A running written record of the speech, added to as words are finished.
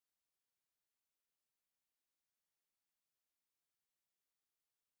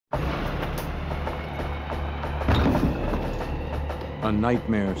A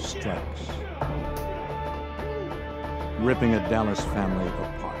nightmare strikes, ripping a Dallas family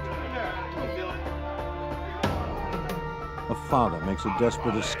apart. A father makes a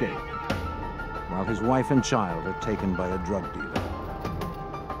desperate escape, while his wife and child are taken by a drug dealer.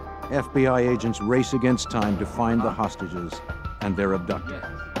 FBI agents race against time to find the hostages and their abductor.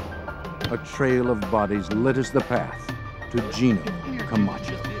 A trail of bodies litters the path to Geno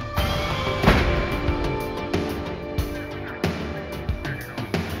Camacho.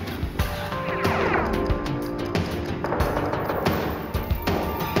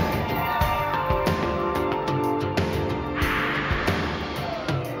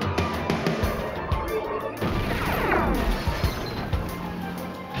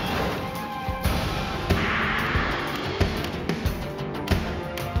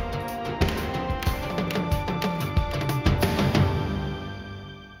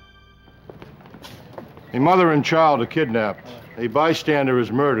 A mother and child are kidnapped. A bystander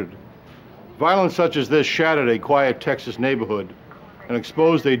is murdered. Violence such as this shattered a quiet Texas neighborhood and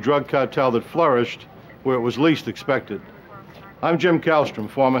exposed a drug cartel that flourished where it was least expected. I'm Jim Kallstrom,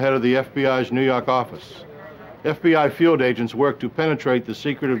 former head of the FBI's New York office. FBI field agents work to penetrate the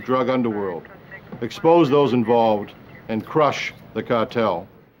secretive drug underworld, expose those involved, and crush the cartel.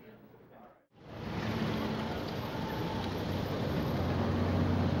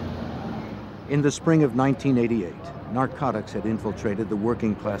 In the spring of 1988, narcotics had infiltrated the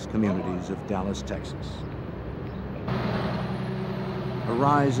working-class communities of Dallas, Texas. A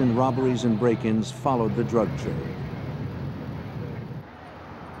rise in robberies and break-ins followed the drug trade.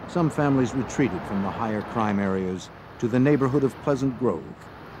 Some families retreated from the higher crime areas to the neighborhood of Pleasant Grove.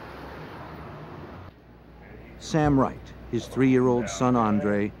 Sam Wright, his 3-year-old son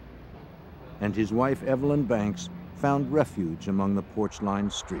Andre, and his wife Evelyn Banks found refuge among the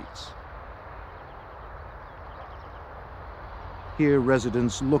porch-lined streets. Here,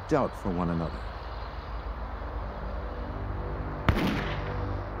 residents looked out for one another.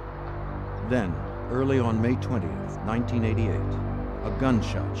 Then, early on May 20th, 1988, a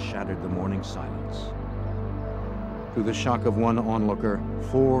gunshot shattered the morning silence. To the shock of one onlooker,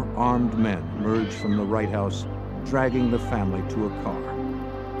 4 armed men emerged from the Wright house, dragging the family to a car.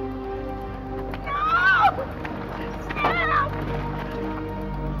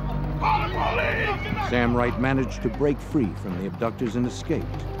 Sam Wright managed to break free from the abductors and escaped.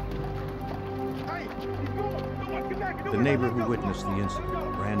 The neighbor who witnessed the incident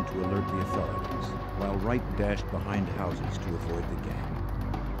ran to alert the authorities, while Wright dashed behind houses to avoid the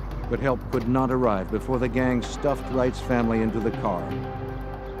gang. But help could not arrive before the gang stuffed Wright's family into the car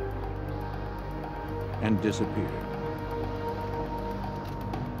and disappeared.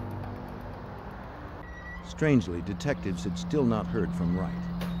 Strangely, detectives had still not heard from Wright,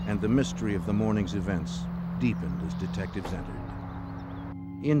 and the mystery of the morning's events deepened as detectives entered.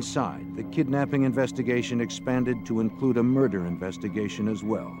 Inside, the kidnapping investigation expanded to include a murder investigation as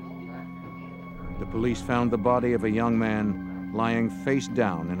well. The police found the body of a young man lying face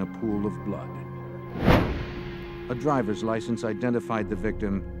down in a pool of blood. A driver's license identified the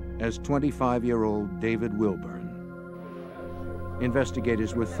victim as 25-year-old David Wilburn.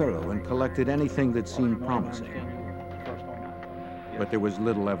 Investigators were thorough and collected anything that seemed promising. But there was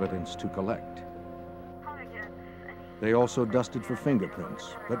little evidence to collect. They also dusted for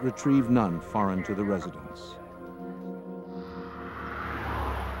fingerprints, but retrieved none foreign to the residence.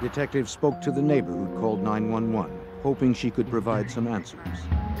 Detectives spoke to the neighbor who'd called 911, hoping she could provide some answers.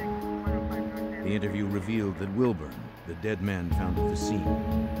 The interview revealed that Wilburn, the dead man found at the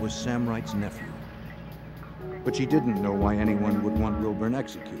scene, was Sam Wright's nephew. But she didn't know why anyone would want Wilburn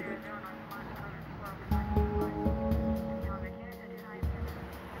executed.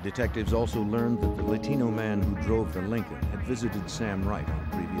 Detectives also learned that the Latino man who drove the Lincoln had visited Sam Wright on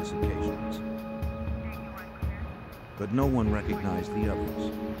previous occasions. But no one recognized the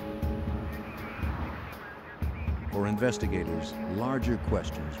others. For investigators, larger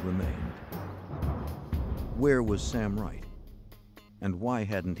questions remained. Where was Sam Wright? And why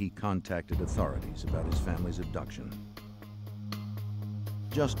hadn't he contacted authorities about his family's abduction?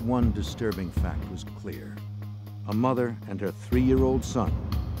 Just one disturbing fact was clear. A mother and her 3-year-old son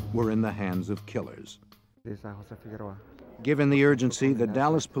were in the hands of killers. Given the urgency, the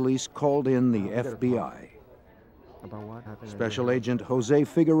Dallas police called in the FBI. Special Agent Jose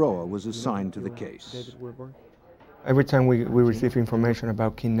Figueroa was assigned to the case. Every time we receive information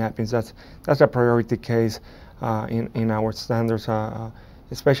about kidnappings, that's a priority case in our standards,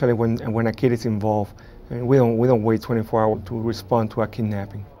 especially when a kid is involved. And we don't wait 24 hours to respond to a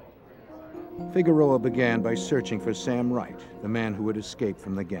kidnapping. Figueroa began by searching for Sam Wright, the man who had escaped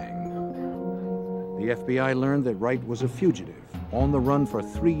from the gang. The FBI learned that Wright was a fugitive, on the run for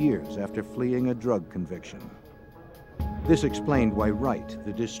 3 years after fleeing a drug conviction. This explained why Wright,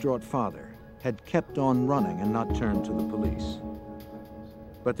 the distraught father, had kept on running and not turned to the police.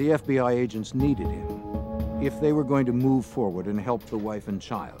 But the FBI agents needed him. If they were going to move forward and help the wife and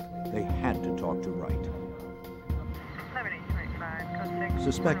child, they had to talk to Wright.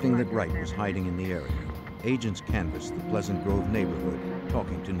 Suspecting that Wright was hiding in the area, agents canvassed the Pleasant Grove neighborhood,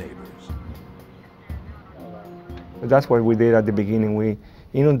 talking to neighbors. That's what we did at the beginning. We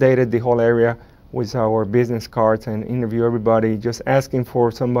inundated the whole area with our business cards and interview everybody, just asking for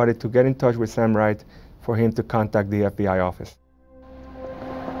somebody to get in touch with Sam Wright for him to contact the FBI office.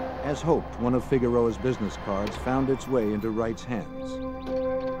 As hoped, one of Figueroa's business cards found its way into Wright's hands.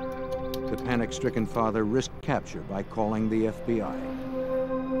 The panic-stricken father risked capture by calling the FBI.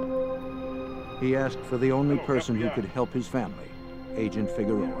 He asked for the only person who could help his family, Agent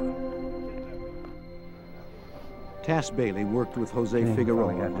Figueroa. Tass Bailey worked with Jose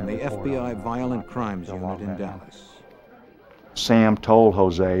Figueroa on the FBI Violent Crimes Unit in Dallas. Sam told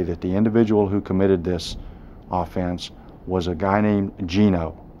Jose that the individual who committed this offense was a guy named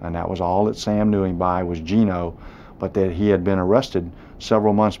Geno, and that was all that Sam knew him by, was Geno, but that he had been arrested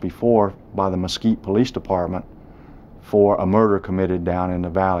several months before by the Mesquite Police Department for a murder committed down in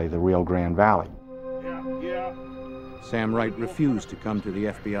the valley, the Rio Grande Valley. Sam Wright refused to come to the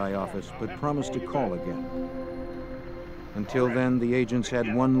FBI office, but promised to call again. Until then, the agents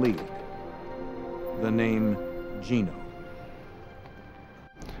had one lead, the name Geno.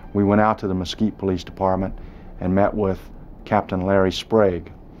 We went out to the Mesquite Police Department and met with Captain Larry Sprague.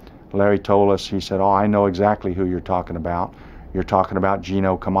 Larry told us, he said, "Oh, I know exactly who you're talking about. You're talking about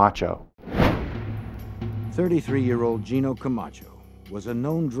Geno Camacho." 33-year-old Geno Camacho was a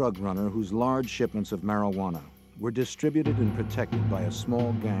known drug runner whose large shipments of marijuana were distributed and protected by a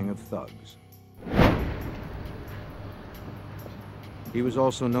small gang of thugs. He was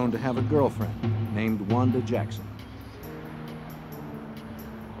also known to have a girlfriend named Wanda Jackson.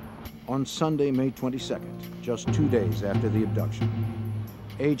 On Sunday, May 22nd, just 2 days after the abduction,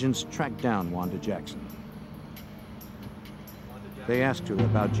 agents tracked down Wanda Jackson. They asked her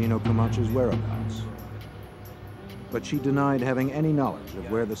about Geno Camacho's whereabouts, but she denied having any knowledge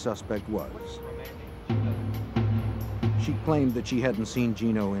of where the suspect was. She claimed that she hadn't seen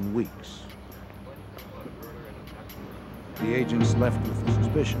Geno in weeks. The agents left with the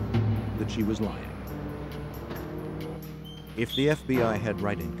suspicion that she was lying. If the FBI had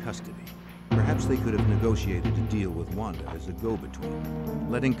Wright in custody, perhaps they could have negotiated a deal with Wanda as a go-between,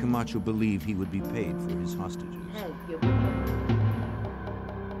 letting Camacho believe he would be paid for his hostages.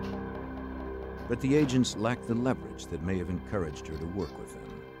 But the agents lacked the leverage that may have encouraged her to work with them.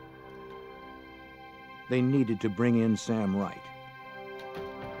 They needed to bring in Sam Wright.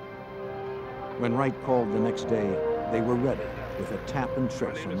 When Wright called the next day, they were ready with a tap and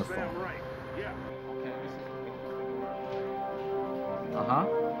trace on the phone.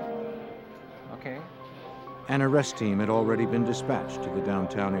 Okay. An arrest team had already been dispatched to the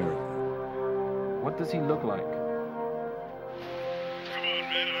downtown area. What does he look like? Come on,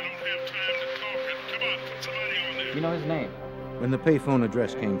 man, I don't have time to talk. Come on, put somebody on there. You know his name? When the payphone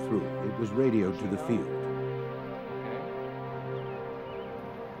address came through, it was radioed to the field.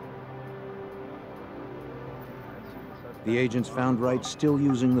 The agents found Wright still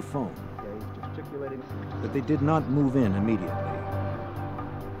using the phone, but they did not move in immediately.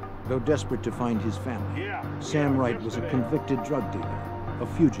 Though desperate to find his family, Sam Wright was a convicted drug dealer, a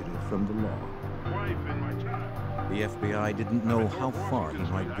fugitive from the law. The FBI didn't know how far he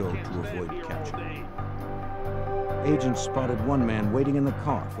might go to avoid capture. Agents spotted one man waiting in the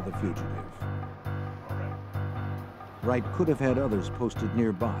car for the fugitive. Wright could have had others posted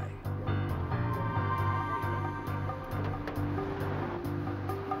nearby.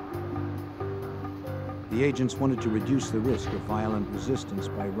 The agents wanted to reduce the risk of violent resistance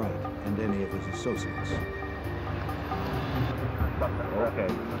by Wright and any of his associates. Okay,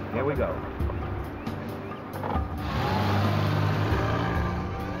 here we go.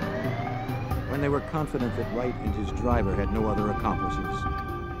 When they were confident that Wright and his driver had no other accomplices,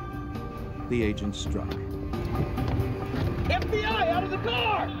 the agents struck. FBI, out of the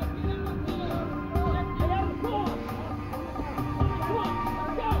car!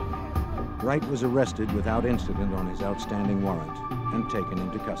 Wright was arrested without incident on his outstanding warrant and taken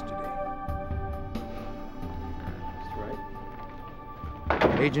into custody.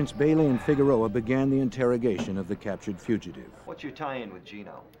 Agents Bailey and Figueroa began the interrogation of the captured fugitive. What's your tie-in with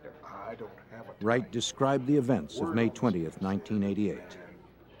Geno? I don't have a Wright described the events of May 20th, 1988.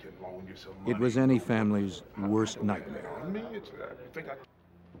 It was any family's worst nightmare.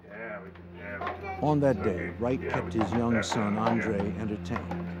 On that day, Wright kept his young son, Andre,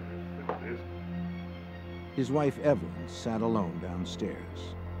 entertained. His wife, Evelyn, sat alone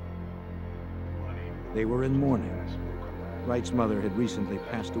downstairs. They were in mourning. Wright's mother had recently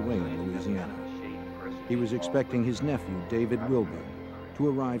passed away in Louisiana. He was expecting his nephew, David Wilburn, to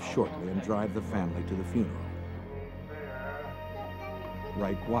arrive shortly and drive the family to the funeral.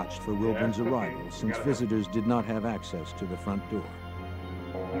 Wright watched for Wilburn's arrival since visitors did not have access to the front door.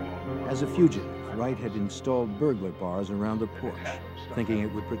 As a fugitive, Wright had installed burglar bars around the porch, thinking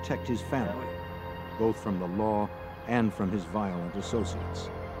it would protect his family, both from the law and from his violent associates.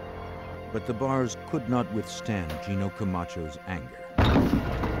 But the bars could not withstand Geno Camacho's anger.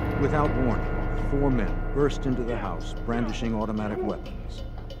 Without warning, 4 men burst into the house brandishing automatic weapons.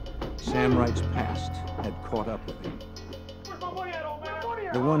 Sam Wright's past had caught up with him.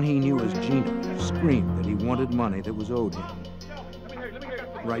 The one he knew as Geno screamed that he wanted money that was owed him.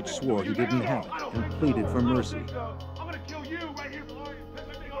 Wright swore he didn't have it and pleaded for mercy.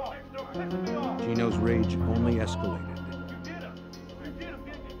 Geno's rage only escalated.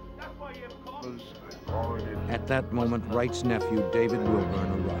 At that moment, Wright's nephew, David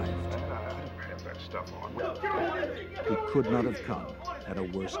Wilburn, arrived. He could not have come at a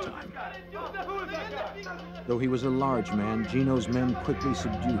worse time. Though he was a large man, Geno's men quickly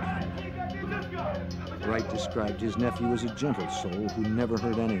subdued him. Wright described his nephew as a gentle soul who never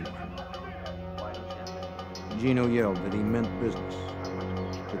hurt anyone. Geno yelled that he meant business.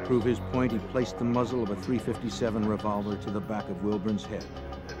 To prove his point, he placed the muzzle of a .357 revolver to the back of Wilburn's head.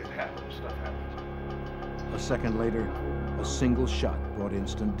 A second later, a single shot brought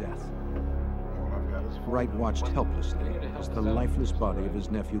instant death. Wright watched helplessly as the lifeless body of his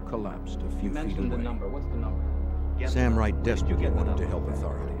nephew collapsed a few feet away. Sam Wright desperately wanted to help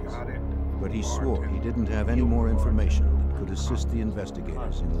authorities, but he swore he didn't have any more information that could assist the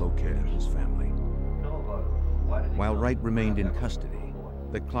investigators in locating his family. While Wright remained in custody,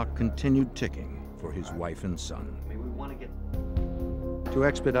 the clock continued ticking for his wife and son. To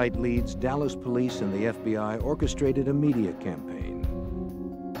expedite leads, Dallas police and the FBI orchestrated a media campaign.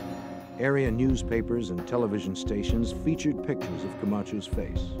 Area newspapers and television stations featured pictures of Camacho's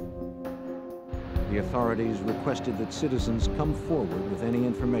face. The authorities requested that citizens come forward with any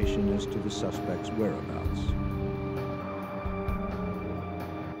information as to the suspect's whereabouts.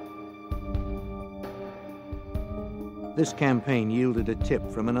 This campaign yielded a tip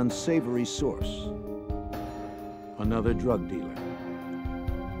from an unsavory source, another drug dealer.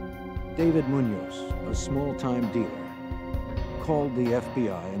 David Munoz, a small-time dealer, called the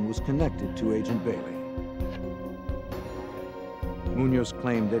FBI and was connected to Agent Bailey. Munoz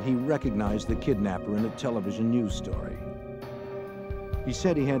claimed that he recognized the kidnapper in a television news story. He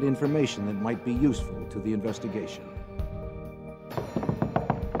said he had information that might be useful to the investigation.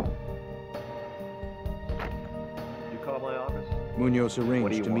 You call my office? Munoz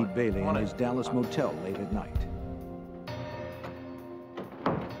arranged to meet want? Bailey in his Dallas motel late at night.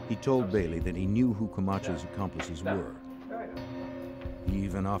 He told Bailey that he knew who Camacho's accomplices were. He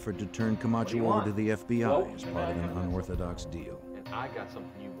even offered to turn Camacho over to the FBI as part of an unorthodox deal. I got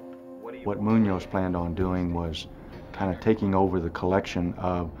something you want. What Munoz planned on doing was kind of taking over the collection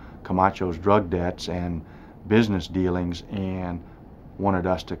of Camacho's drug debts and business dealings, and wanted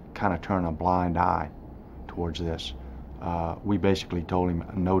us to kind of turn a blind eye towards this. We basically told him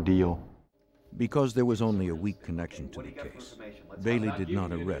no deal. Because there was only a weak connection to the case, Bailey did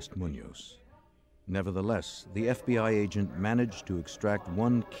not arrest Munoz. Nevertheless, the FBI agent managed to extract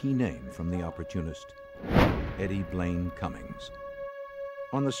one key name from the opportunist, Eddie Blaine Cummings.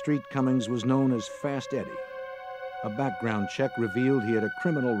 On the street, Cummings was known as Fast Eddie. A background check revealed he had a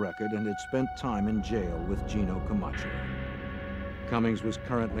criminal record and had spent time in jail with Geno Camacho. Cummings was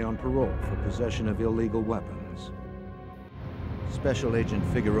currently on parole for possession of illegal weapons. Special Agent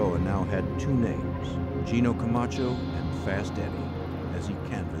Figueroa now had 2 names, Geno Camacho and Fast Eddie, as he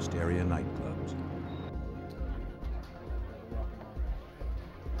canvassed area nightclubs.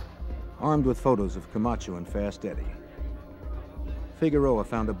 Armed with photos of Camacho and Fast Eddie, Figueroa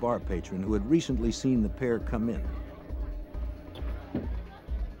found a bar patron who had recently seen the pair come in.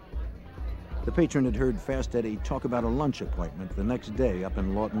 The patron had heard Fast Eddie talk about a lunch appointment the next day up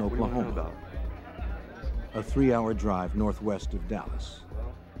in Lawton, Oklahoma, a 3-hour drive northwest of Dallas.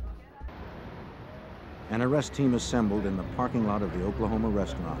 An arrest team assembled in the parking lot of the Oklahoma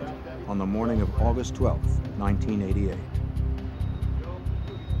restaurant on the morning of August 12, 1988.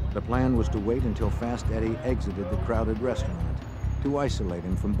 The plan was to wait until Fast Eddie exited the crowded restaurant to isolate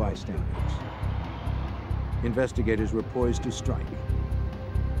him from bystanders. Investigators were poised to strike.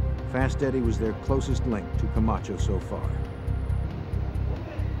 Fast Eddie was their closest link to Camacho so far.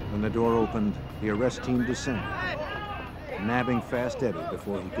 When the door opened, the arrest team descended, nabbing Fast Eddie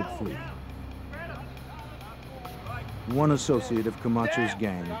before he could flee. One associate of Camacho's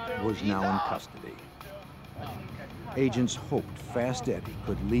gang was now in custody. Agents hoped Fast Eddie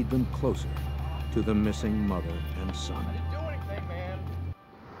could lead them closer to the missing mother and son.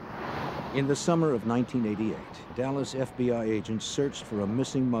 In the summer of 1988, Dallas FBI agents searched for a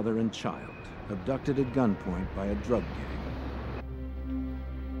missing mother and child, abducted at gunpoint by a drug gang.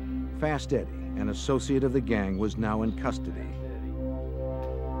 Fast Eddie, an associate of the gang, was now in custody.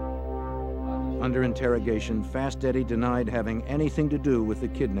 Under interrogation, Fast Eddie denied having anything to do with the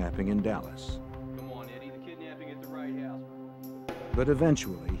kidnapping in Dallas. Come on, Eddie, the kidnapping at the Wright house. But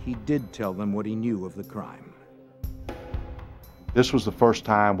eventually, he did tell them what he knew of the crime. This was the first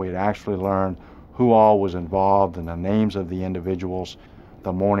time we had actually learned who all was involved and the names of the individuals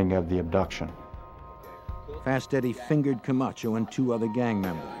the morning of the abduction. Fast Eddie fingered Camacho and two other gang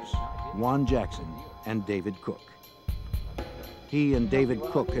members, Juan Jackson and David Cook. He and David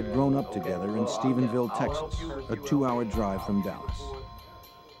Cook had grown up together in Stephenville, Texas, a 2-hour drive from Dallas.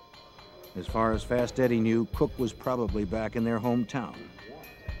 As far as Fast Eddie knew, Cook was probably back in their hometown.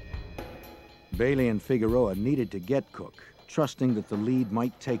 Bailey and Figueroa needed to get Cook, trusting that the lead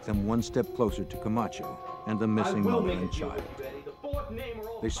might take them one step closer to Camacho and the missing mother and child.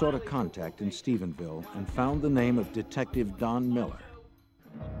 They sought a contact in Stephenville and found the name of Detective Don Miller.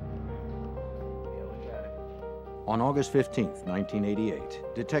 On August 15,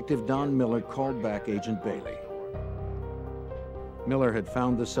 1988, Detective Don Miller called back Agent Bailey. Miller had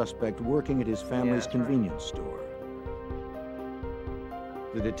found the suspect working at his family's convenience store.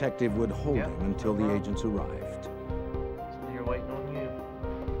 The detective would hold him until the agents arrived. You're waiting on you.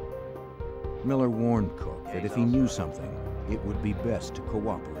 Miller warned Cook that if he knew something, it would be best to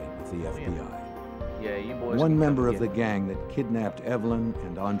cooperate with the FBI. Yeah, you boys. One member of the gang that kidnapped Evelyn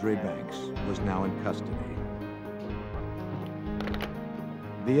and Andre Banks was now in custody.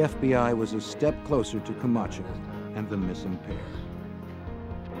 The FBI was a step closer to Camacho and the missing pair.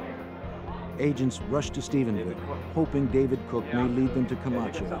 Agents rushed to Stephenville, hoping David Cook may lead them to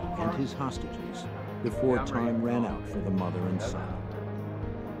Camacho and his hostages before time ran out for the mother and son.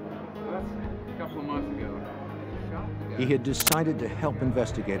 A couple of months ago. He had decided to help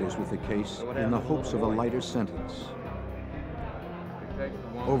investigators with the case in the hopes of a lighter sentence.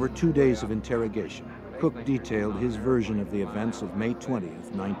 Over 2 days of interrogation, Cook detailed his version of the events of May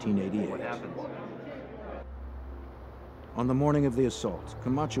 20th, 1988. On the morning of the assault,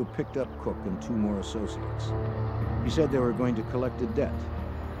 Camacho picked up Cook and two more associates. He said they were going to collect a debt.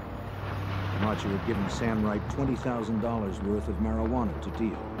 Camacho had given Sam Wright $20,000 worth of marijuana to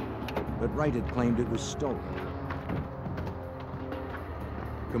deal, but Wright had claimed it was stolen.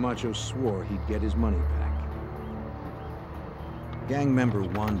 Camacho swore he'd get his money back. Gang member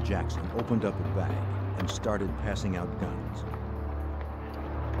Juan Jackson opened up a bag and started passing out guns.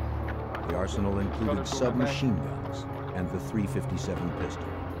 The arsenal included submachine guns and the .357 pistol.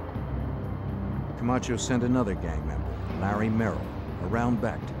 Camacho sent another gang member, Larry Merrill, around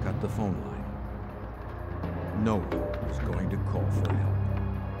back to cut the phone line. No one was going to call for help.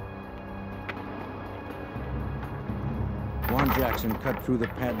 Juan Jackson cut through the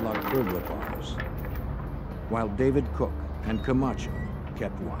padlocked burglar bars, while David Cook and Camacho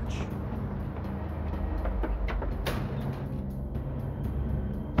kept watch.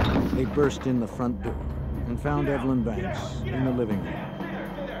 They burst in the front door and found Evelyn Banks in the living room.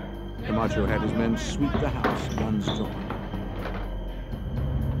 Camacho had his men sweep the house, guns drawn.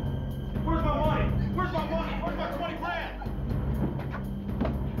 Where's my money? Where's my money? Where's my 20 grand?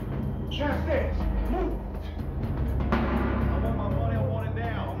 Chance this. Move. I want my money. I want it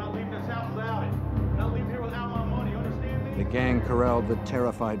now. I'm not leaving this house without it. I'm not leaving here without my money. Understand me? The gang corralled the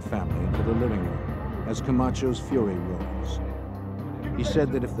terrified family into the living room as Camacho's fury rose. He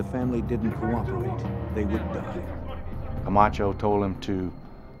said that if the family didn't cooperate, they would die. Camacho told him to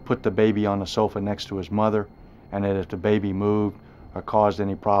put the baby on the sofa next to his mother, and that if the baby moved or caused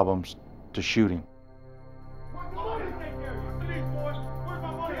any problems, to shoot him.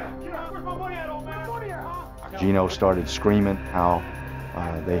 Geno started screaming how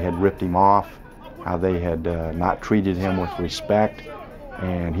they had ripped him off, how they had not treated him with respect,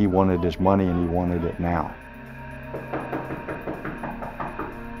 and he wanted his money and he wanted it now.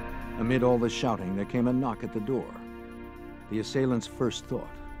 Amid all the shouting, there came a knock at the door. The assailants' first thought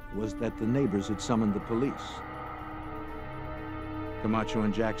was that the neighbors had summoned the police. Camacho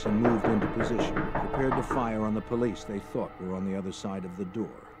and Jackson moved into position, prepared to fire on the police they thought were on the other side of the door.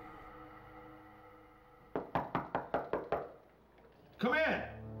 Come in.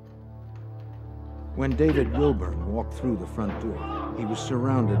 When David Wilburn walked through the front door, he was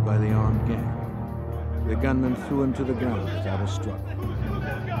surrounded by the armed gang. The gunman threw him to the ground without a struggle.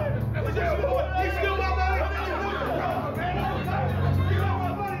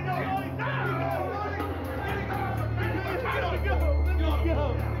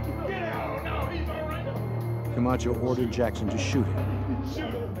 Camacho ordered Jackson to shoot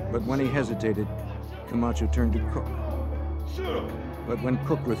him. But when he hesitated, Camacho turned to Cook. But when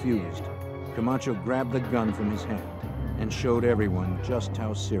Cook refused, Camacho grabbed the gun from his hand and showed everyone just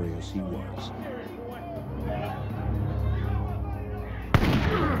how serious he was.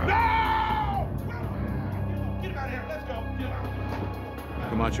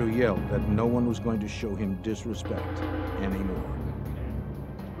 Camacho yelled that no one was going to show him disrespect anymore.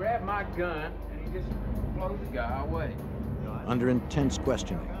 Grabbed my gun and he just blows the guy away. Under intense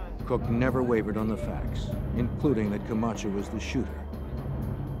questioning, Cook never wavered on the facts, including that Camacho was the shooter.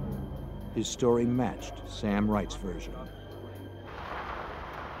 His story matched Sam Wright's version.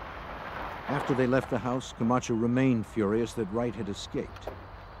 After they left the house, Camacho remained furious that Wright had escaped.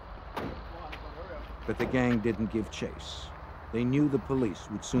 But the gang didn't give chase. They knew the police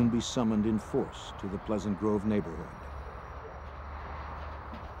would soon be summoned in force to the Pleasant Grove neighborhood.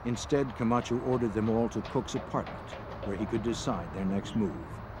 Instead, Camacho ordered them all to Cook's apartment, where he could decide their next move.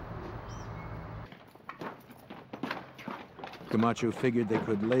 Camacho figured they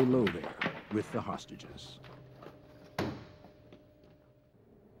could lay low there with the hostages.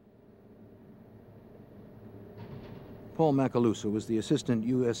 Paul Macaluso was the assistant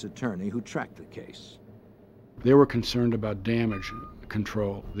U.S. attorney who tracked the case. They were concerned about damage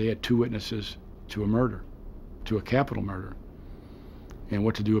control. They had 2 witnesses to a murder, to a capital murder, and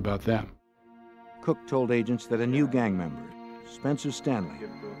what to do about them. Cook told agents that a new gang member, Spencer Stanley,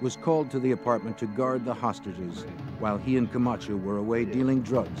 was called to the apartment to guard the hostages while he and Camacho were away dealing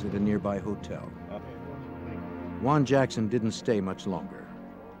drugs at a nearby hotel. Juan Jackson didn't stay much longer.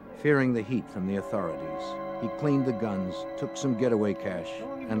 Fearing the heat from the authorities, he cleaned the guns, took some getaway cash,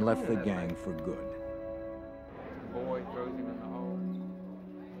 and left the gang for good. Boy throws him in the hole.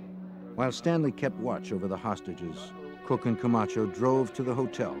 While Stanley kept watch over the hostages, Cook and Camacho drove to the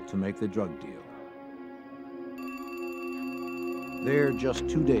hotel to make the drug deal. There, just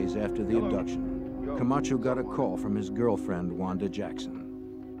 2 days after the abduction, Camacho got a call from his girlfriend, Wanda Jackson.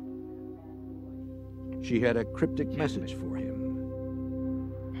 She had a cryptic message for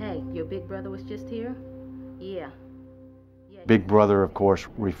him. Hey, your big brother was just here? Yeah. Big brother, of course,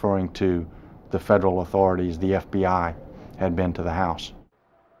 referring to the federal authorities, the FBI, had been to the house.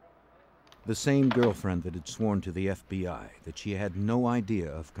 The same girlfriend that had sworn to the FBI that she had no idea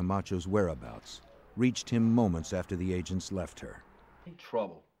of Camacho's whereabouts reached him moments after the agents left her. In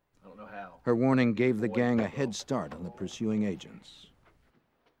trouble. I don't know how. Her warning gave the gang a head start on the pursuing agents.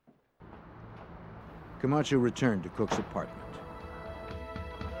 Camacho returned to Cook's apartment.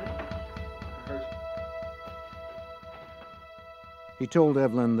 He told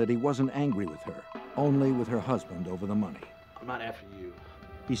Evelyn that he wasn't angry with her, only with her husband over the money. I'm not after you.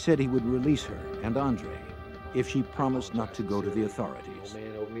 He said he would release her and Andre if she promised not to go to the authorities. Old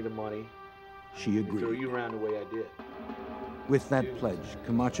man owed me the money. She And threw agreed. you around the way I did. With that pledge,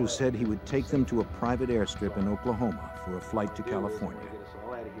 Camacho said he would take them to a private airstrip in Oklahoma for a flight to California. Get us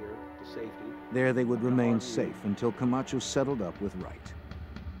all out of here to safety. There they would remain safe until Camacho settled up with Wright.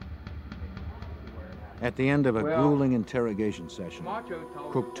 At the end of a grueling interrogation session,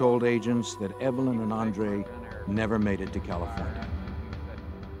 Cook told agents that Evelyn and Andre never made it to California.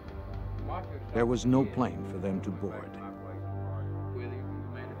 There was no plane for them to board.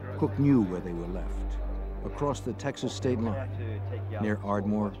 Cook knew where they were left, across the Texas state line, near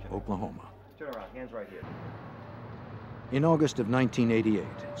Ardmore, Oklahoma. Turn around, hands right here. In August of 1988,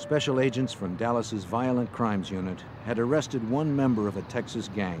 special agents from Dallas's Violent Crimes Unit had arrested one member of a Texas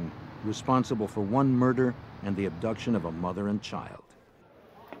gang responsible for one murder and the abduction of a mother and child.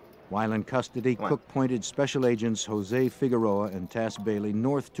 While in custody, Cook pointed special agents Jose Figueroa and Tass Bailey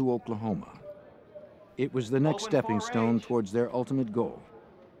north to Oklahoma. It was the next stepping stone towards their ultimate goal: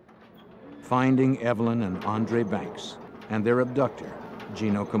 finding Evelyn and Andre Banks and their abductor,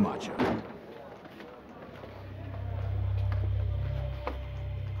 Geno Camacho.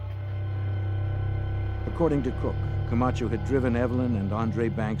 According to Cook, Camacho had driven Evelyn and Andre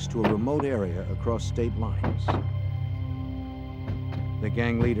Banks to a remote area across state lines. The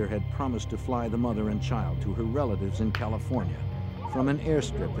gang leader had promised to fly the mother and child to her relatives in California from an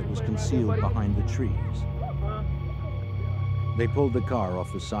airstrip that was concealed behind the trees. They pulled the car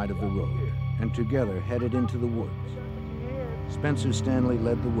off the side of the road and together headed into the woods. Spencer Stanley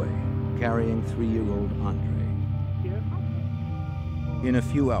led the way, carrying 3-year-old Andre. In a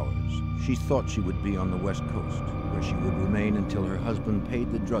few hours, she thought she would be on the West Coast, where she would remain until her husband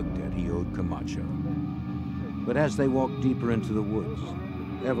paid the drug debt he owed Camacho. But as they walked deeper into the woods,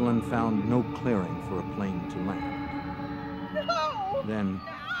 Evelyn found no clearing for a plane to land. No! Then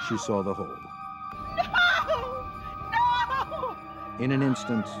she saw the hole. No! No! In an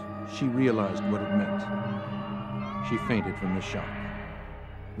instant, she realized what it meant. She fainted from the shock.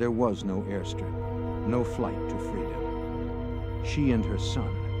 There was no airstrip, no flight to freedom. She and her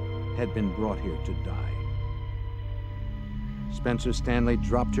son had been brought here to die. Spencer Stanley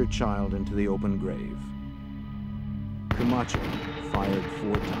dropped her child into the open grave. Camacho fired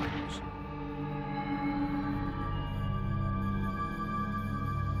 4 times.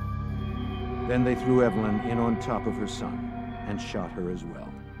 Then they threw Evelyn in on top of her son and shot her as well.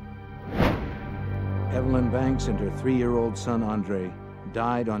 Evelyn Banks and her 3-year-old son Andre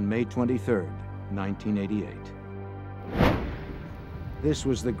died on May 23, 1988. This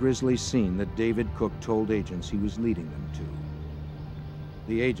was the grisly scene that David Cook told agents he was leading them to.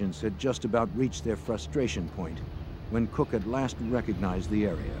 The agents had just about reached their frustration point when Cook at last recognized the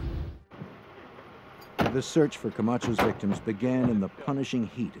area. The search for Camacho's victims began in the punishing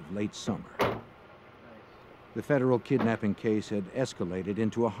heat of late summer. The federal kidnapping case had escalated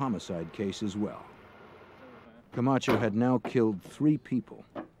into a homicide case as well. Camacho had now killed 3 people.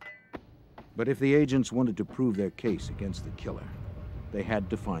 But if the agents wanted to prove their case against the killer, they had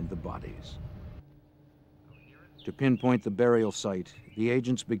to find the bodies. To pinpoint the burial site, the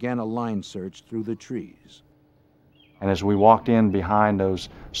agents began a line search through the trees. And as we walked in behind those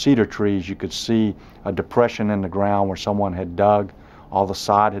cedar trees, you could see a depression in the ground where someone had dug. All the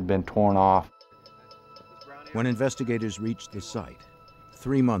sod had been torn off. When investigators reached the site,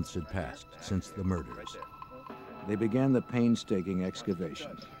 3 months had passed since the murders. They began the painstaking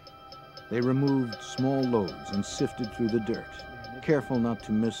excavation. They removed small loads and sifted through the dirt, careful not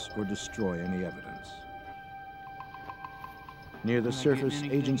to miss or destroy any evidence. Near the surface,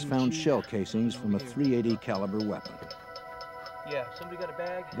 agents found shell casings from a .380 caliber weapon. Yeah, somebody got a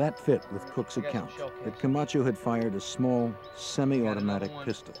bag? That fit with Cook's account that Camacho had fired a small, semi-automatic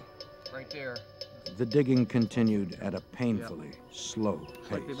pistol. Right there. The digging continued at a painfully slow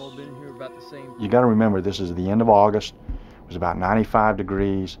pace. Like they've all been here about the same. You got to remember, this is the end of August. It was about 95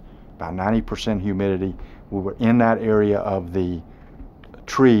 degrees, about 90% humidity. We were in that area of the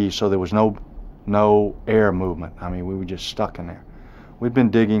trees, so there was no air movement. I mean, we were just stuck in there. We'd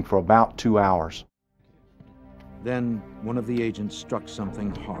been digging for about 2 hours. Then one of the agents struck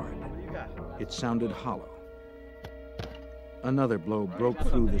something hard. It sounded hollow. Another blow broke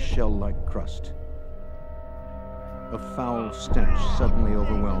through the shell-like crust. A foul stench suddenly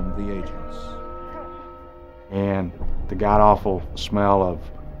overwhelmed the agents. And the god-awful smell of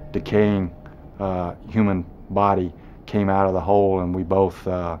decaying human body came out of the hole, and we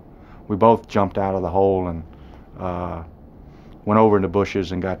both jumped out of the hole and went over in the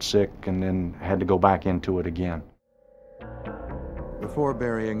bushes and got sick, and then had to go back into it again. Before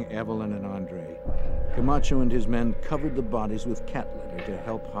burying Evelyn and Andre, Camacho and his men covered the bodies with cat litter to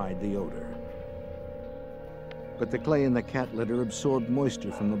help hide the odor. But the clay in the cat litter absorbed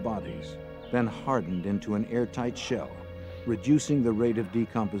moisture from the bodies, then hardened into an airtight shell, reducing the rate of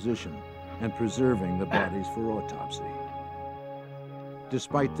decomposition and preserving the bodies for autopsy.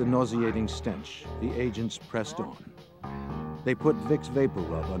 Despite the nauseating stench, the agents pressed on. They put Vicks Vapor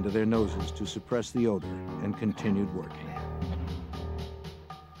Rub under their noses to suppress the odor and continued working.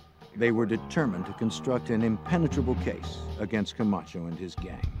 They were determined to construct an impenetrable case against Camacho and his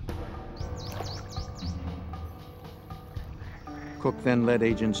gang. Cook then led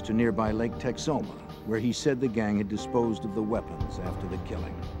agents to nearby Lake Texoma, where he said the gang had disposed of the weapons after the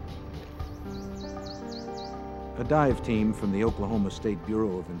killing. A dive team from the Oklahoma State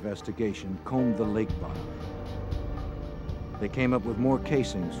Bureau of Investigation combed the lake bottom. They came up with more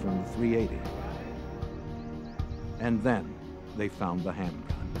casings from the .380. And then they found the handgun.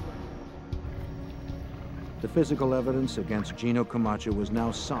 The physical evidence against Geno Camacho was now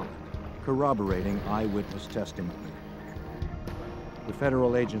solid, corroborating eyewitness testimony. The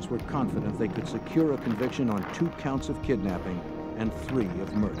federal agents were confident they could secure a conviction on 2 counts of kidnapping and 3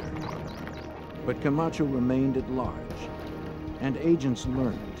 of murder. But Camacho remained at large, and agents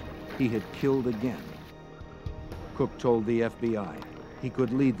learned he had killed again. Cook told the FBI he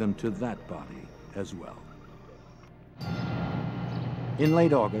could lead them to that body as well. In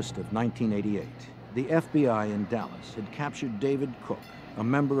late August of 1988, the FBI in Dallas had captured David Cook, a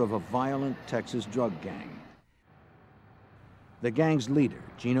member of a violent Texas drug gang. The gang's leader,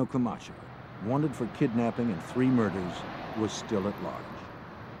 Geno Camacho, wanted for kidnapping and 3 murders, was still at large.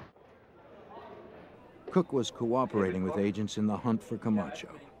 Cook was cooperating with agents in the hunt for Camacho.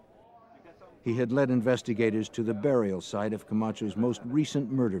 He had led investigators to the burial site of Camacho's most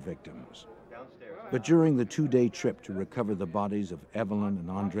recent murder victims. But during the two-day trip to recover the bodies of Evelyn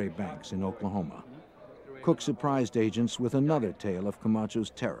and Andre Banks in Oklahoma, Cook surprised agents with another tale of Camacho's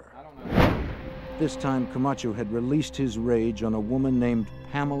terror. This time, Camacho had released his rage on a woman named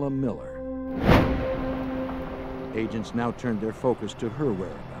Pamela Miller. Agents now turned their focus to her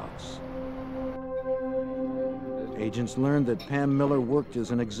whereabouts. Agents learned that Pam Miller worked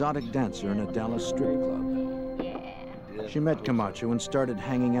as an exotic dancer in a Dallas strip club. She met Camacho and started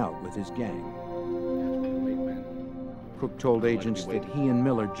hanging out with his gang. Cook told agents that he and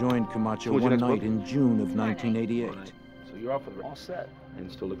Miller joined Camacho one night in June of 1988. So you're all set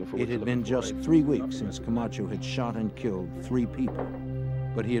and still looking for It had been just 3 weeks since Camacho had shot and killed 3 people,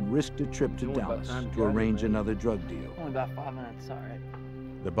 but he had risked a trip to Dallas to arrange another drug deal. Only about 5 minutes, all right.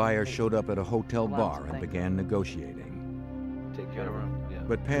 The buyer showed up at a hotel bar and began negotiating. Take care of her. Yeah.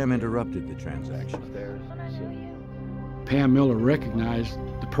 But Pam interrupted the transaction. Pam Miller recognized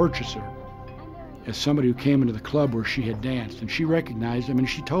the purchaser as somebody who came into the club where she had danced, and she recognized him and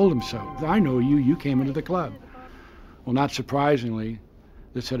she told him so. I know you, you came into the club. Well, not surprisingly,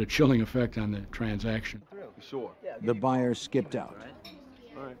 this had a chilling effect on the transaction. Sure. The buyer skipped out.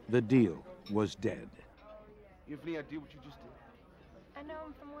 The deal was dead. You have any idea what you just did? I know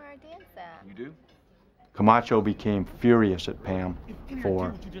him from where I dance at. You do? Camacho became furious at Pam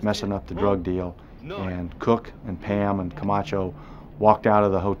for messing up the drug deal, and Cook and Pam and Camacho walked out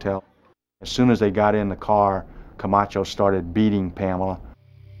of the hotel. As soon as they got in the car, Camacho started beating Pamela.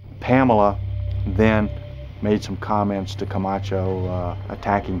 Pamela then made some comments to Camacho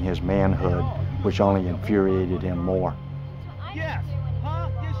attacking his manhood, which only infuriated him more. Yes. Huh?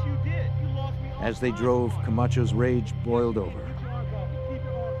 Yes, you did. You lost me. As they drove, Camacho's rage boiled over.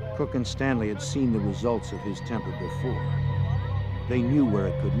 Cook and Stanley had seen the results of his temper before. They knew where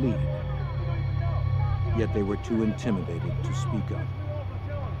it could lead, yet they were too intimidated to speak up.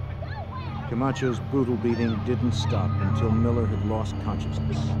 Camacho's brutal beating didn't stop until Miller had lost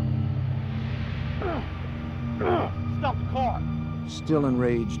consciousness. Stop the car. Still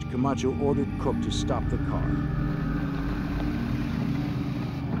enraged, Camacho ordered Cook to stop the car.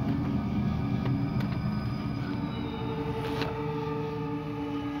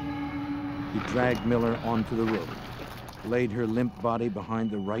 He dragged Miller onto the road, laid her limp body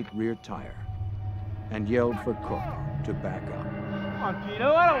behind the right rear tire, and yelled for Cook to back up. Come on,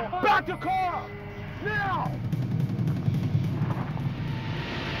 Geno. I don't want... Back the car! Now!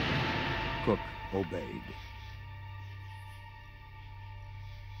 Cook obeyed.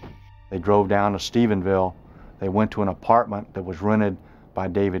 They drove down to Stephenville. They went to an apartment that was rented by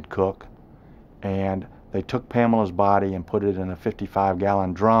David Cook, and they took Pamela's body and put it in a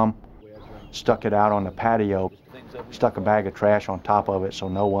 55-gallon drum, stuck it out on the patio, stuck a bag of trash on top of it so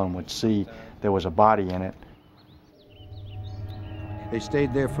no one would see there was a body in it. They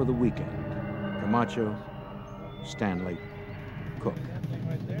stayed there for the weekend. Camacho, Stanley, Cook.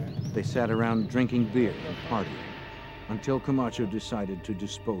 They sat around drinking beer and partying until Camacho decided to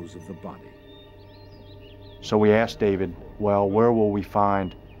dispose of the body. So we asked David, well, where will we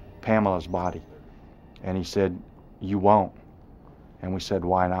find Pamela's body? And he said, you won't. And we said,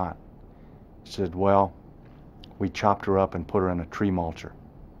 why not? He said, well, we chopped her up and put her in a tree mulcher.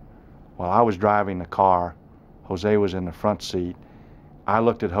 While I was driving the car, Jose was in the front seat. I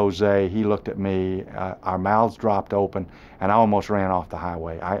looked at Jose, he looked at me, our mouths dropped open, and I almost ran off the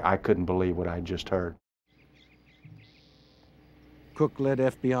highway. I couldn't believe what I just heard. Cook led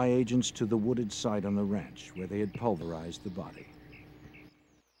FBI agents to the wooded site on the ranch where they had pulverized the body.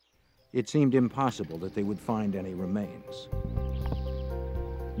 It seemed impossible that they would find any remains.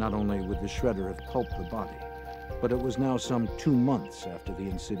 Not only would the shredder have pulped the body, but it was now some 2 months after the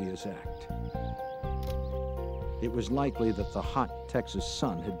insidious act. It was likely that the hot Texas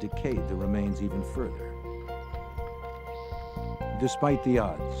sun had decayed the remains even further. Despite the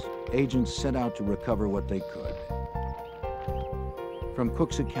odds, agents set out to recover what they could. From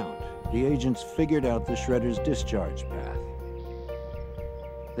Cook's account, the agents figured out the shredder's discharge path.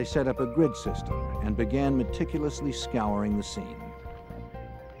 They set up a grid system and began meticulously scouring the scene.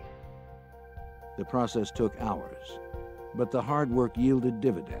 The process took hours, but the hard work yielded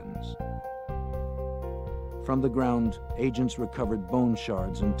dividends. From the ground, agents recovered bone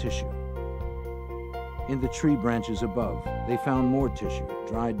shards and tissue. In the tree branches above, they found more tissue,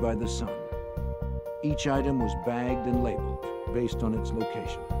 dried by the sun. Each item was bagged and labeled based on its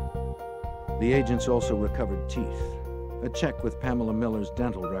location. The agents also recovered teeth. A check with Pamela Miller's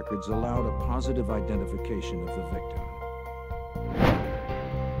dental records allowed a positive identification of the victim.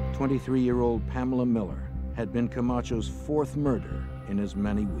 23-year-old Pamela Miller had been Camacho's 4th murder in as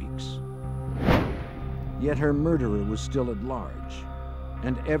many weeks. Yet her murderer was still at large,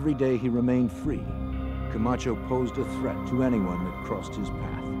 and every day he remained free, Camacho posed a threat to anyone that crossed his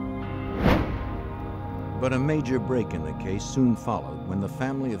path. But a major break in the case soon followed when the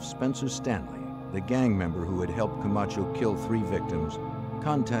family of Spencer Stanley, the gang member who had helped Camacho kill 3 victims,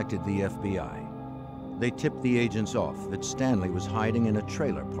 contacted the FBI. They tipped the agents off that Stanley was hiding in a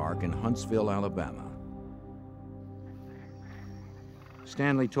trailer park in Huntsville, Alabama.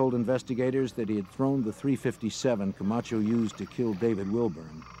 Stanley told investigators that he had thrown the .357 Camacho used to kill David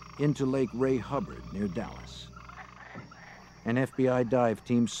Wilburn into Lake Ray Hubbard near Dallas. An FBI dive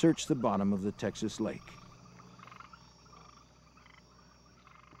team searched the bottom of the Texas lake.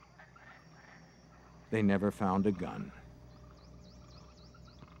 They never found a gun.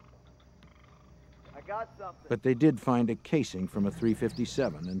 I got something. But they did find a casing from a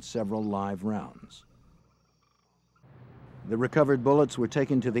 .357 and several live rounds. The recovered bullets were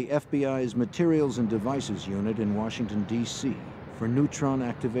taken to the FBI's Materials and Devices Unit in Washington, D.C. for neutron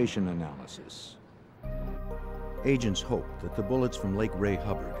activation analysis. Agents hoped that the bullets from Lake Ray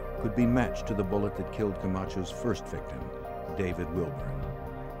Hubbard could be matched to the bullet that killed Camacho's first victim, David Wilburn.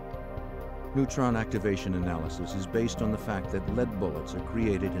 Neutron activation analysis is based on the fact that lead bullets are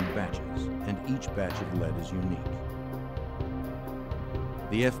created in batches, and each batch of lead is unique.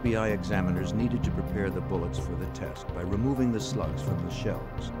 The FBI examiners needed to prepare the bullets for the test by removing the slugs from the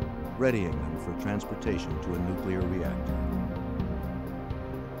shells, readying them for transportation to a nuclear reactor.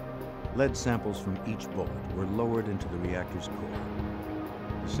 Lead samples from each bullet were lowered into the reactor's core.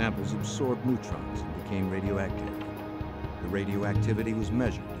 The samples absorbed neutrons and became radioactive. The radioactivity was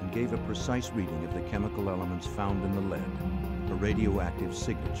measured and gave a precise reading of the chemical elements found in the lead, a radioactive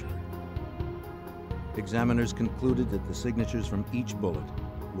signature. Examiners concluded that the signatures from each bullet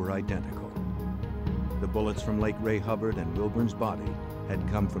were identical. The bullets from Lake Ray Hubbard and Wilburn's body had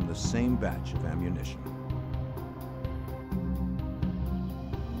come from the same batch of ammunition.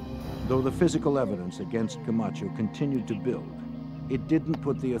 Though the physical evidence against Camacho continued to build, it didn't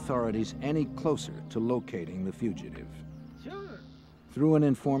put the authorities any closer to locating the fugitive. Through an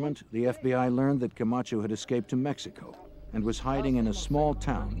informant, the FBI learned that Camacho had escaped to Mexico and was hiding in a small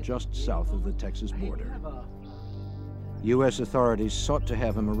town just south of the Texas border. U.S. authorities sought to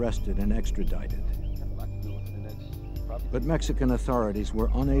have him arrested and extradited. But Mexican authorities were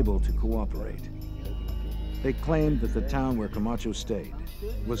unable to cooperate. They claimed that the town where Camacho stayed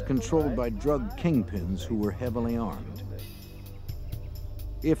was controlled by drug kingpins who were heavily armed.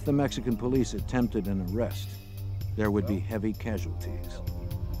 If the Mexican police attempted an arrest, there would be heavy casualties.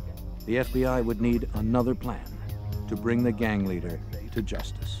 The FBI would need another plan to bring the gang leader to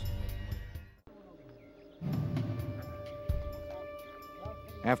justice.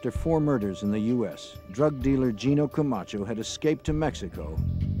 After 4 murders in the U.S., drug dealer Geno Camacho had escaped to Mexico,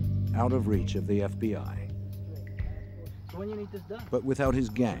 out of reach of the FBI. But without his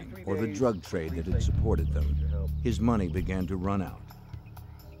gang or the drug trade that had supported them, his money began to run out.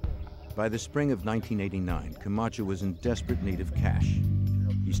 By the spring of 1989, Camacho was in desperate need of cash.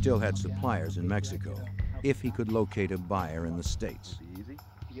 He still had suppliers in Mexico, if he could locate a buyer in the States.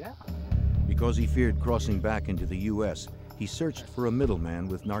 Because he feared crossing back into the U.S., he searched for a middleman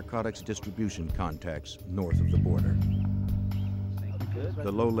with narcotics distribution contacts north of the border.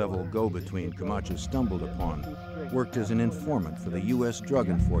 The low-level go-between Camacho stumbled upon worked as an informant for the U.S. Drug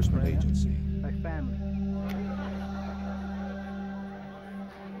Enforcement Agency.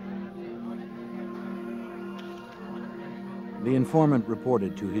 The informant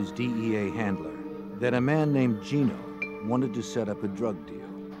reported to his DEA handler that a man named Geno wanted to set up a drug deal.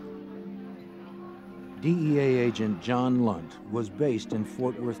 DEA agent John Lunt was based in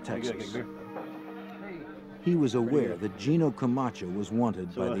Fort Worth, Texas. He was aware that Geno Camacho was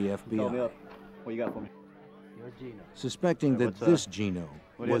wanted by the FBI. What you got for me? Suspecting that this Geno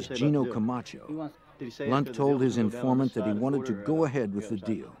was Geno Camacho, Lunt told his informant that he wanted to go ahead with the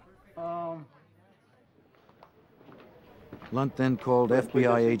deal. Lunt then called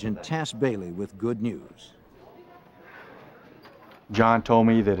FBI agent Tass Bailey with good news. John told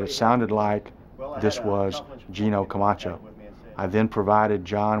me that it sounded like this was Geno Camacho. I then provided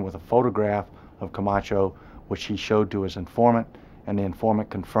John with a photograph of Camacho, which he showed to his informant, and the informant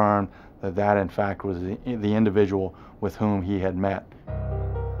confirmed that that in fact was the individual with whom he had met.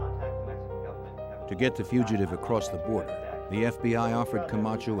 To get the fugitive across the border, the FBI offered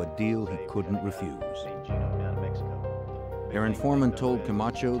Camacho a deal he couldn't refuse. Their informant told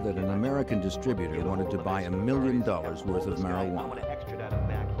Camacho that an American distributor wanted to buy $1 million worth of marijuana.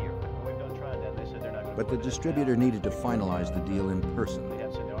 But the distributor needed to finalize the deal in person.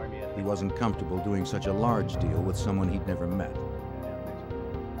 He wasn't comfortable doing such a large deal with someone he'd never met.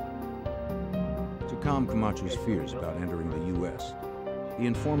 To calm Camacho's fears about entering the U.S., the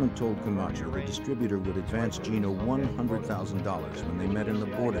informant told Camacho the distributor would advance Geno $100,000 when they met in the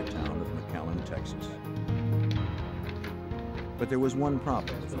border town of McAllen, Texas. But there was one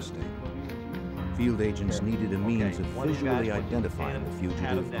problem with the sting. Field agents needed a means of visually identifying the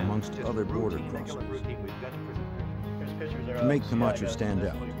fugitive amongst other border crossers. To make Camacho stand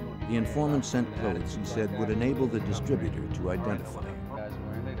out, the informant sent clothes he said would enable the distributor to identify him.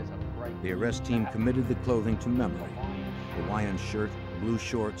 The arrest team committed the clothing to memory: Hawaiian shirt, blue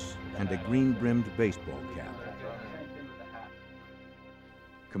shorts, and a green-brimmed baseball cap.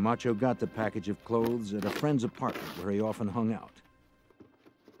 Camacho got the package of clothes at a friend's apartment where he often hung out.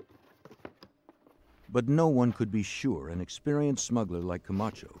 But no one could be sure an experienced smuggler like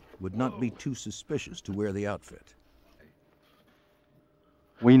Camacho would not be too suspicious to wear the outfit.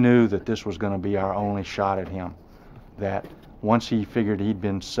 We knew that this was going to be our only shot at him, that once he figured he'd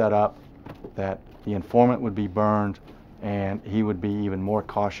been set up, that the informant would be burned and he would be even more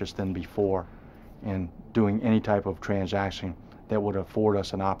cautious than before in doing any type of transaction that would afford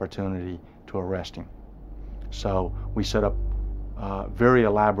us an opportunity to arrest him. So we set up very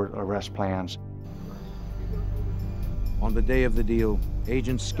elaborate arrest plans. On the day of the deal,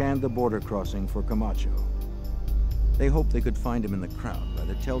 agents scanned the border crossing for Camacho. They hoped they could find him in the crowd by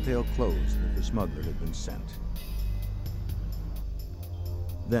the telltale clothes that the smuggler had been sent.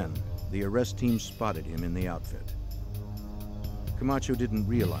 Then, the arrest team spotted him in the outfit. Camacho didn't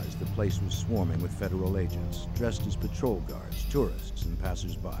realize the place was swarming with federal agents, dressed as patrol guards, tourists, and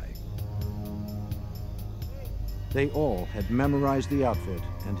passers-by. They all had memorized the outfit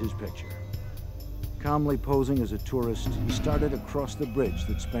and his picture. Calmly posing as a tourist, he started across the bridge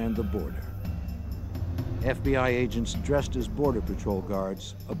that spanned the border. FBI agents dressed as Border Patrol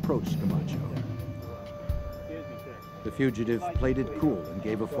guards approached Camacho. The fugitive played it cool and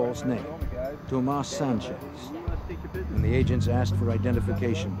gave a false name, Tomas Sanchez. When the agents asked for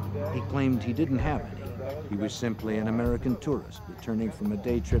identification, he claimed he didn't have any. He was simply an American tourist returning from a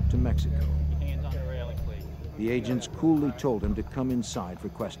day trip to Mexico. The agents coolly told him to come inside for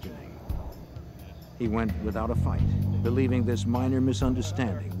questioning. He went without a fight, believing this minor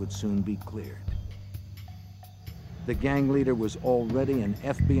misunderstanding would soon be cleared. The gang leader was already in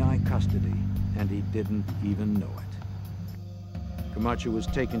FBI custody, and he didn't even know it. Camacho was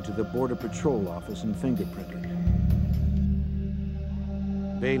taken to the Border Patrol office and fingerprinted.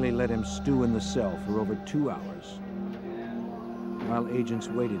 Bailey let him stew in the cell for over 2 hours, while agents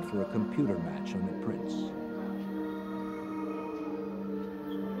waited for a computer match on the prints.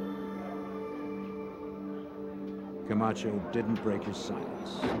 Camacho didn't break his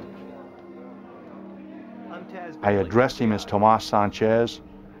silence. I addressed him as Tomas Sanchez,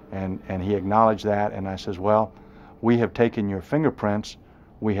 and he acknowledged that, and I says, well, we have taken your fingerprints,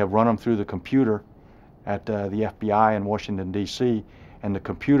 we have run them through the computer at the FBI in Washington, D.C., and the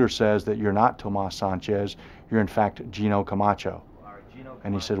computer says that you're not Tomas Sanchez, you're in fact Geno Camacho.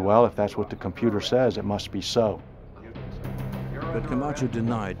 And he said, well, if that's what the computer says, it must be so. But Camacho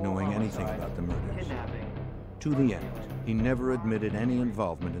denied knowing anything about the murders. To the end, he never admitted any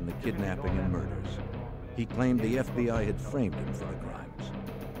involvement in the kidnapping and murders. He claimed the FBI had framed him for the crimes.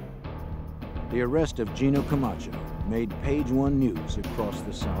 The arrest of Geno Camacho made page 1 news across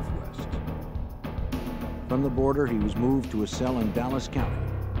the Southwest. From the border, he was moved to a cell in Dallas County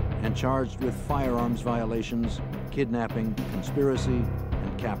and charged with firearms violations, kidnapping, conspiracy,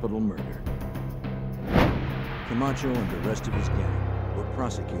 and capital murder. Camacho and the rest of his gang were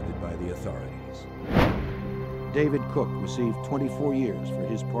prosecuted by the authorities. David Cook received 24 years for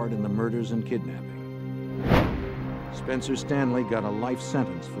his part in the murders and kidnapping. Spencer Stanley got a life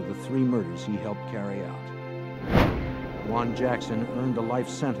sentence for the 3 murders he helped carry out. Juan Jackson earned a life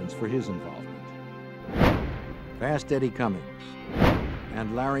sentence for his involvement. Fast Eddie Cummings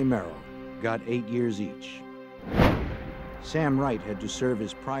and Larry Merrill got 8 years each. Sam Wright had to serve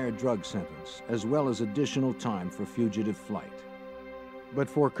his prior drug sentence, as well as additional time for fugitive flight. But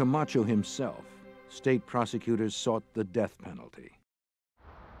for Camacho himself, state prosecutors sought the death penalty.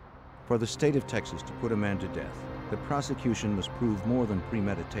 For the state of Texas to put a man to death, the prosecution must prove more than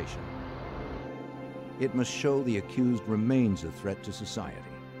premeditation. It must show the accused remains a threat to society.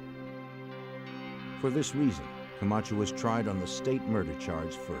 For this reason, Camacho was tried on the state murder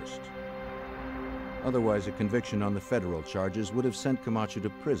charge first. Otherwise, a conviction on the federal charges would have sent Camacho to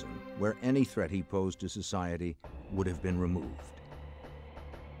prison, where any threat he posed to society would have been removed.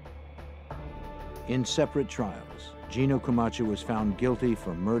 In separate trials, Geno Camacho was found guilty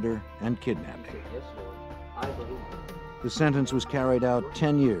for murder and kidnapping. The sentence was carried out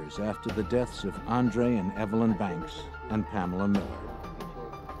 10 years after the deaths of Andre and Evelyn Banks and Pamela Miller.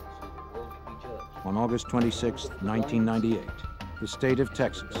 On August 26, 1998, the state of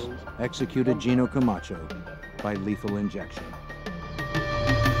Texas executed Geno Camacho by lethal injection.